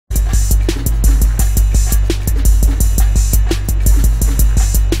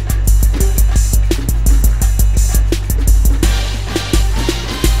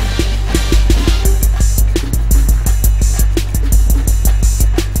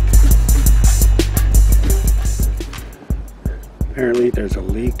there's a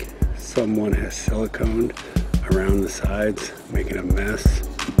leak. Someone has siliconed around the sides, making a mess.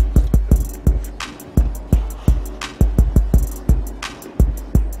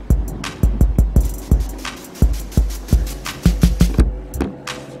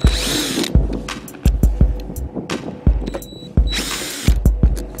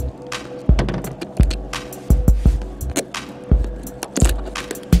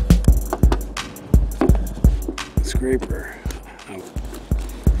 Scraper.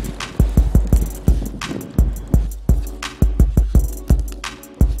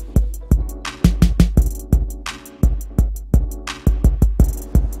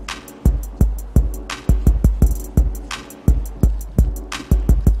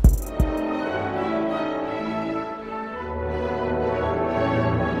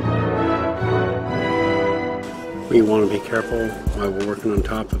 We want to be careful while we're working on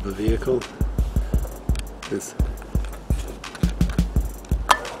top of a vehicle. Get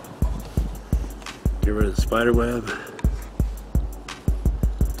rid of the spider web.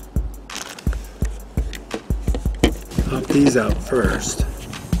 Pop these out first.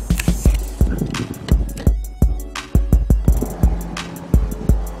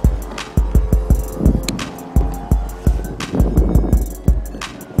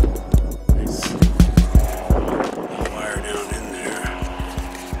 Nice wire down in there.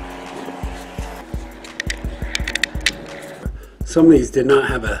 Some of these did not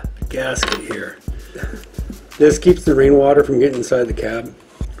have a gasket here. This keeps the rainwater from getting inside the cab.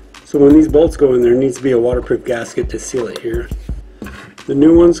 So when these bolts go in there, needs to be a waterproof gasket to seal it here. The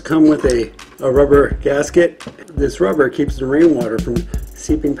new ones come with a rubber gasket. This rubber keeps the rainwater from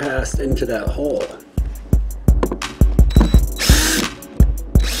seeping past into that hole.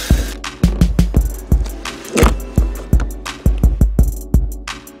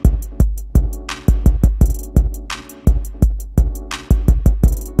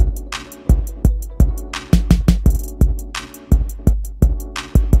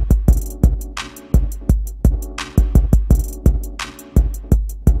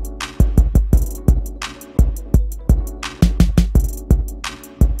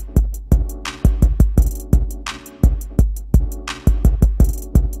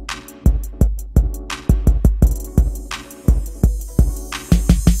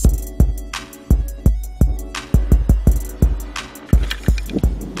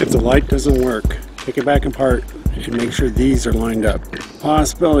 If the light doesn't work, take it back apart and make sure these are lined up.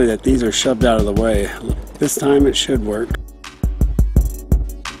 Possibility that these are shoved out of the way. This time it should work.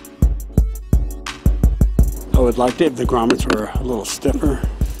 I would like it if the grommets were a little stiffer.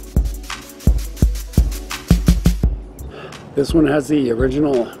 This one has the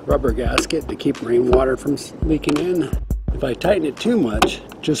original rubber gasket to keep rainwater from leaking in. If I tighten it too much,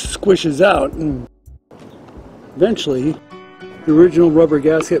 it just squishes out and eventually the original rubber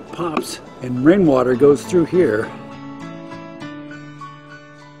gasket pops and rainwater goes through here.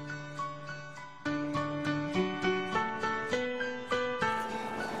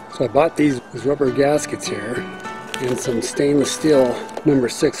 So I bought these rubber gaskets here and some stainless steel number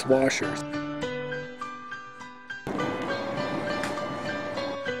 6 washers.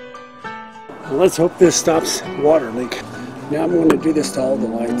 Well, let's hope this stops water leak. Now I'm going to do this to all the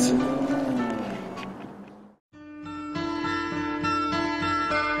lights.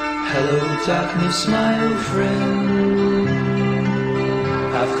 Hello darkness, my old friend,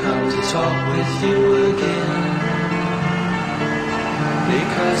 I've come to talk with you again,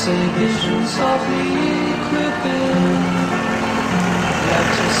 because a vision softly